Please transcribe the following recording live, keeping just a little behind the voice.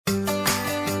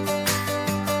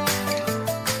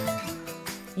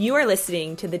You are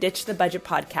listening to the Ditch the Budget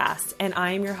podcast, and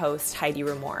I am your host, Heidi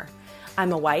Ramore.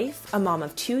 I'm a wife, a mom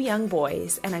of 2 young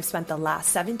boys, and I've spent the last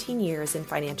 17 years in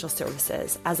financial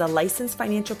services as a licensed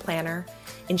financial planner,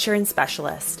 insurance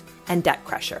specialist, and debt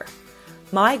crusher.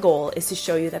 My goal is to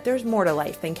show you that there's more to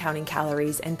life than counting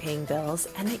calories and paying bills,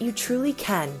 and that you truly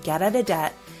can get out of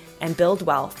debt and build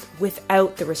wealth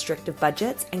without the restrictive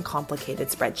budgets and complicated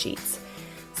spreadsheets.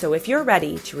 So if you're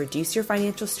ready to reduce your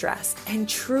financial stress and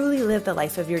truly live the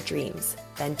life of your dreams,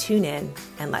 then tune in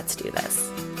and let's do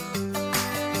this.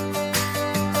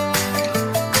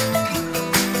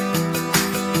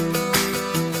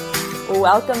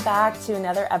 Welcome back to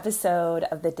another episode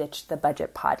of the Ditch the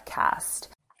Budget podcast.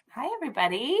 Hi,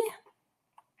 everybody.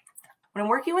 When I'm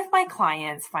working with my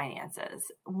clients' finances,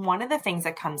 one of the things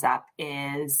that comes up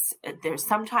is there's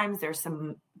some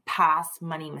past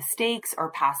money mistakes or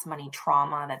past money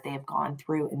trauma that they have gone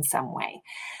through in some way.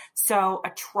 So a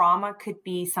trauma could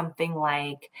be something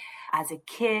like, as a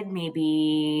kid,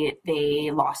 maybe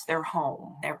they lost their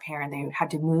home, they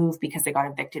had to move because they got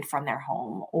evicted from their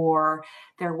home, or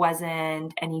there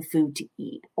wasn't any food to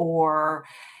eat, or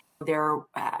there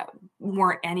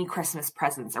weren't any Christmas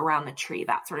presents around the tree,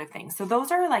 that sort of thing. So those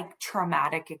are like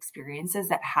traumatic experiences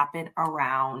that happen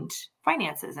around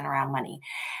finances and around money.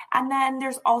 And then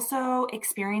there's also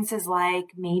experiences like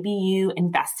maybe you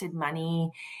invested money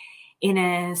in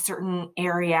a certain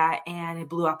area and it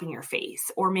blew up in your face,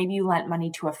 or maybe you lent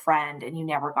money to a friend and you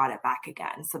never got it back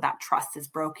again. So that trust is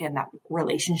broken, that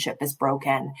relationship is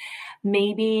broken.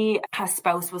 Maybe a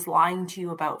spouse was lying to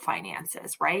you about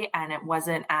finances, right? And it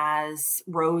wasn't as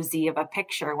rosy of a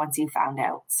picture once you found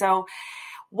out. So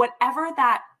whatever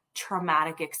that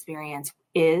traumatic experience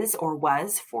is or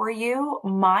was for you,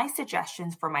 my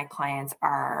suggestions for my clients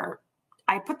are,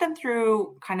 I put them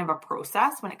through kind of a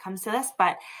process when it comes to this,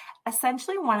 but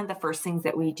essentially one of the first things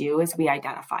that we do is we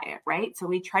identify it, right? So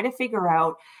we try to figure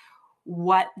out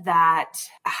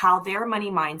how their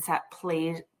money mindset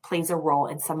plays a role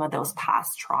in some of those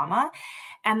past trauma.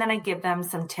 And then I give them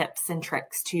some tips and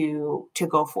tricks to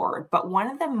go forward. But one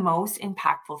of the most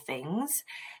impactful things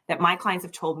that my clients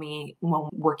have told me when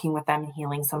working with them and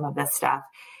healing some of this stuff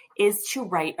is to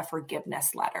write a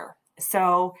forgiveness letter.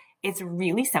 So it's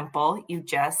really simple. You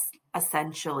just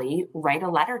essentially write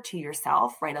a letter to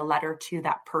yourself, write a letter to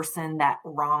that person that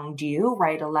wronged you,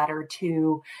 write a letter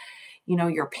to,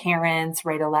 your parents,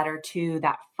 write a letter to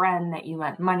that friend that you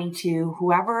lent money to,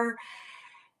 whoever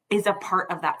is a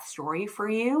part of that story for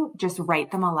you. Just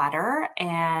write them a letter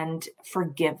and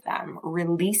forgive them,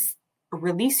 release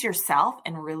yourself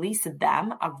and release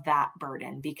them of that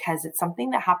burden, because it's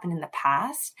something that happened in the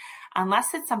past.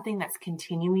 Unless it's something that's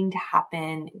continuing to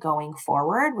happen going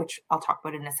forward, which I'll talk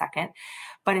about in a second.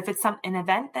 But if it's an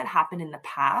event that happened in the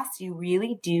past, you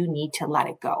really do need to let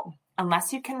it go.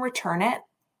 Unless you can return it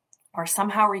or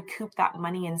somehow recoup that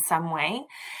money in some way,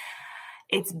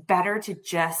 it's better to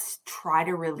just try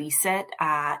to release it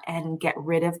and get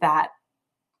rid of that,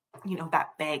 that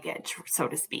baggage, so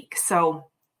to speak. So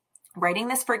writing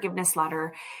this forgiveness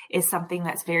letter is something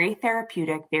that's very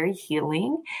therapeutic, very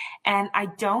healing. And I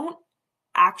don't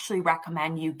actually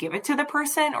recommend you give it to the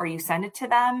person or you send it to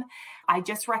them. I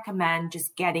just recommend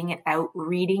just getting it out,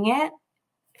 reading it,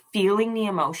 feeling the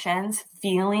emotions,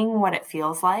 feeling what it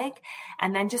feels like,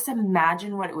 and then just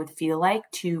imagine what it would feel like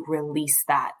to release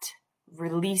that,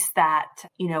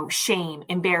 shame,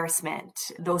 embarrassment,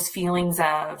 those feelings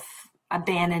of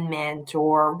abandonment,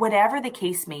 or whatever the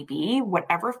case may be,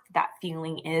 whatever that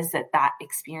feeling is that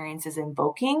experience is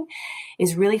invoking,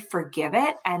 is really forgive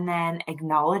it and then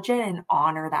acknowledge it and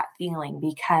honor that feeling,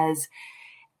 because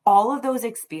all of those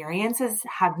experiences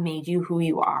have made you who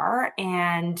you are,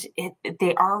 and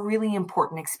they are really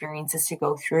important experiences to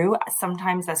go through,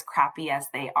 sometimes as crappy as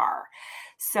they are.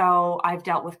 So I've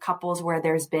dealt with couples where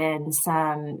there's been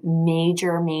some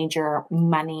major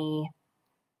money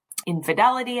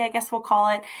infidelity, I guess we'll call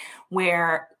it,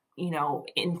 where,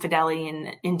 infidelity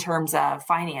in terms of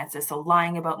finances. So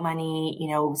lying about money,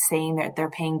 saying that they're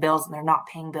paying bills and they're not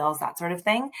paying bills, that sort of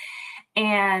thing.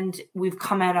 And we've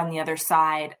come out on the other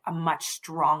side, a much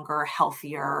stronger,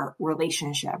 healthier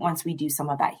relationship once we do some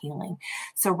of that healing.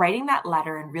 So writing that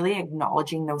letter and really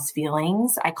acknowledging those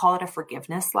feelings, I call it a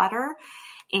forgiveness letter.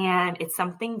 And it's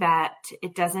something that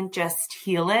it doesn't just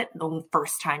heal it the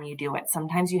first time you do it.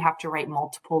 Sometimes you have to write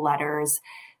multiple letters.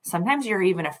 Sometimes you're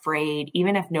even afraid,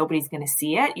 even if nobody's going to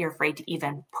see it, you're afraid to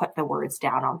even put the words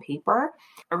down on paper,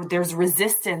 or there's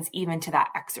resistance even to that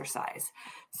exercise.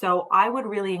 So I would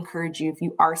really encourage you, if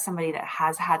you are somebody that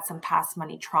has had some past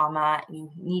money trauma, you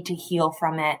need to heal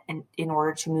from it in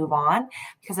order to move on.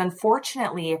 Because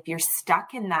unfortunately, if you're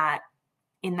stuck in that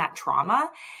in that trauma,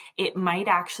 it might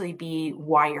actually be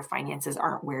why your finances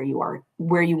aren't where you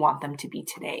want them to be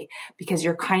today, because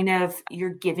you're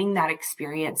giving that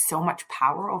experience so much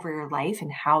power over your life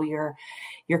and how you're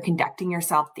conducting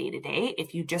yourself day to day.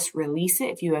 If you just release it,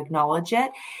 if you acknowledge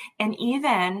it, and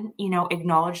even,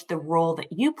 acknowledge the role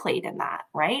that you played in that,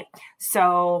 right?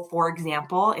 So for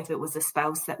example, if it was a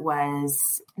spouse that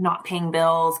was not paying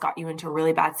bills, got you into a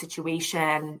really bad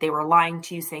situation, they were lying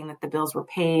to you saying that the bills were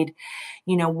paid,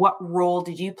 what role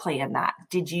did you play in that?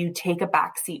 Did you take a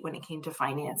back seat when it came to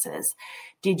finances?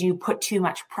 Did you put too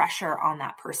much pressure on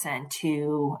that person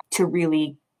to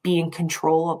really be in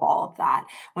control of all of that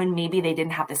when maybe they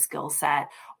didn't have the skill set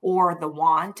or the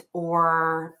want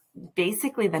or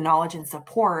basically the knowledge and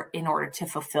support in order to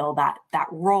fulfill that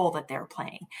role that they're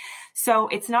playing? So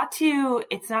it's not to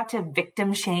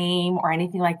victim shame or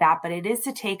anything like that, but it is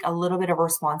to take a little bit of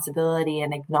responsibility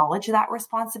and acknowledge that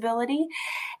responsibility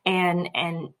and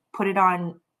put it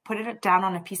down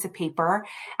on a piece of paper.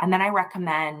 And then I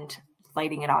recommend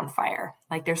lighting it on fire.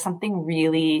 Like, there's something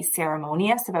really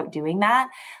ceremonious about doing that.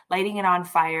 Lighting it on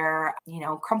fire,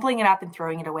 crumpling it up and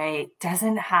throwing it away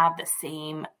doesn't have the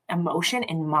same emotion,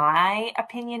 in my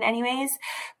opinion anyways.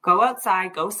 Go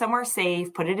outside, go somewhere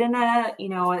safe, put it in a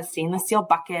stainless steel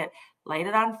bucket, light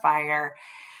it on fire.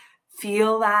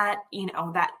 Feel that,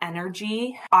 that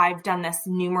energy. I've done this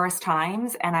numerous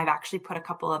times, and I've actually put a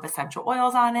couple of essential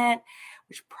oils on it,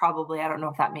 which probably, I don't know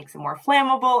if that makes it more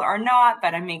flammable or not,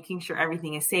 but I'm making sure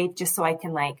everything is safe just so I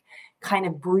can kind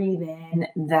of breathe in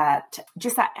that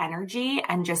energy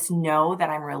and just know that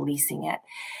I'm releasing it.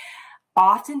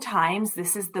 Oftentimes,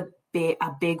 this is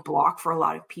a big block for a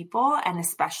lot of people, and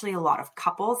especially a lot of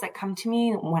couples that come to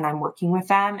me when I'm working with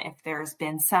them. If there's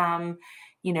been some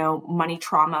money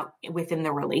trauma within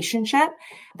the relationship,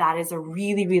 that is a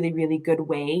really, really, really good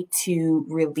way to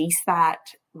release that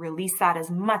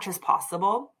as much as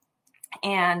possible.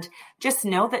 And just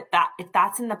know that if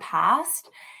that's in the past,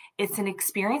 it's an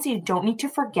experience you don't need to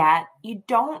forget. You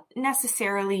don't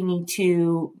necessarily need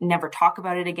to never talk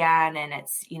about it again, and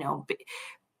it's,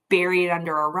 buried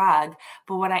under a rug.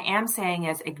 But what I am saying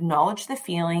is acknowledge the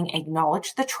feeling,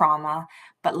 acknowledge the trauma,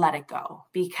 but let it go,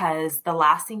 because the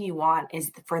last thing you want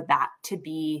is for that to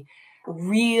be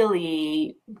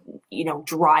really,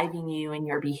 driving you in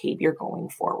your behavior going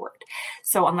forward.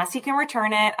 So unless you can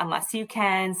return it, unless you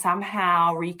can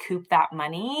somehow recoup that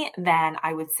money, then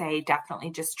I would say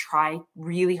definitely just try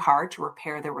really hard to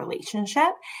repair the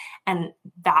relationship. And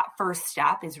that first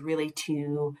step is really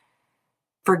to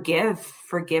forgive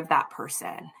that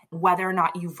person, whether or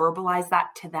not you verbalize that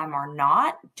to them or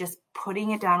not. Just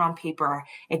putting it down on paper,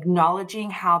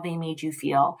 acknowledging how they made you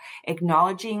feel,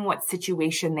 acknowledging what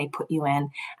situation they put you in,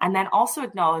 and then also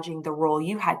acknowledging the role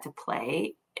you had to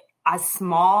play, as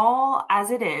small as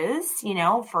it is.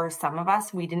 For some of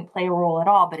us, we didn't play a role at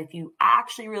all. But if you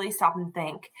actually really stop and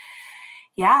think,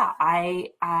 yeah, I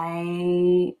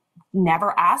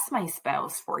never asked my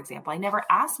spouse, for example,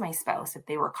 if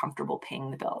they were comfortable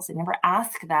paying the bills. I never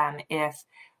asked them if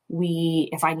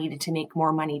I needed to make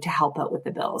more money to help out with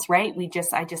the bills, right?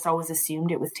 I just always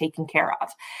assumed it was taken care of.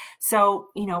 So,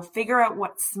 figure out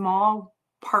what small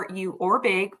part or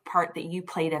big part that you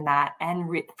played in that, and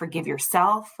forgive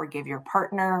yourself, forgive your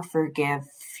partner, forgive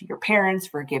your parents,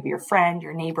 forgive your friend,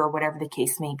 your neighbor, whatever the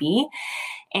case may be,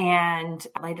 and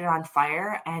light it on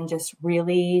fire and just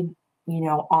really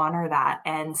honor that.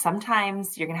 And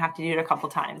sometimes you're going to have to do it a couple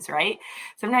times, right?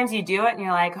 Sometimes you do it and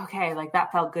you're like, okay,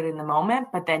 that felt good in the moment,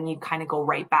 but then you kind of go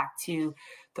right back to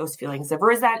those feelings of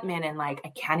resentment and I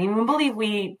can't even believe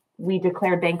we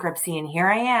declared bankruptcy and here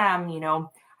I am.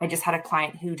 I just had a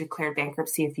client who declared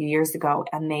bankruptcy a few years ago,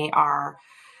 and they are,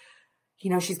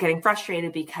 she's getting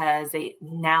frustrated because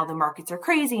now the markets are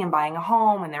crazy and buying a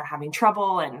home and they're having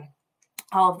trouble and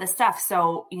all of this stuff.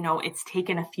 So, it's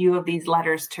taken a few of these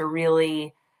letters to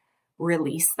really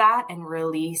release that and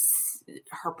release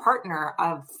her partner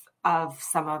of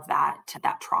some of that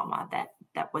trauma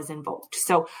that was invoked.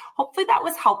 So hopefully that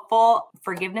was helpful.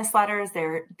 Forgiveness letters,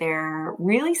 they're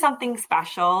really something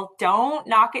special. Don't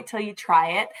knock it till you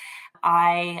try it.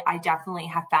 I definitely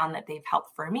have found that they've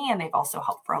helped for me, and they've also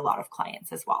helped for a lot of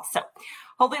clients as well. So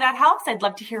hopefully that helps. I'd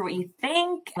love to hear what you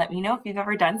think. Let me know if you've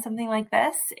ever done something like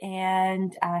this,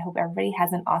 and I hope everybody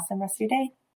has an awesome rest of your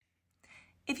day.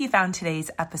 If you found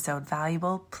today's episode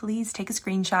valuable, please take a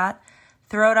screenshot,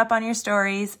 throw it up on your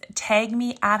stories, tag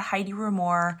me at Heidi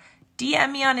Rumor,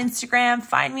 DM me on Instagram,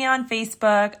 find me on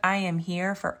Facebook. I am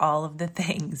here for all of the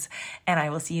things, and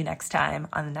I will see you next time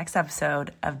on the next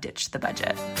episode of Ditch the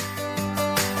Budget.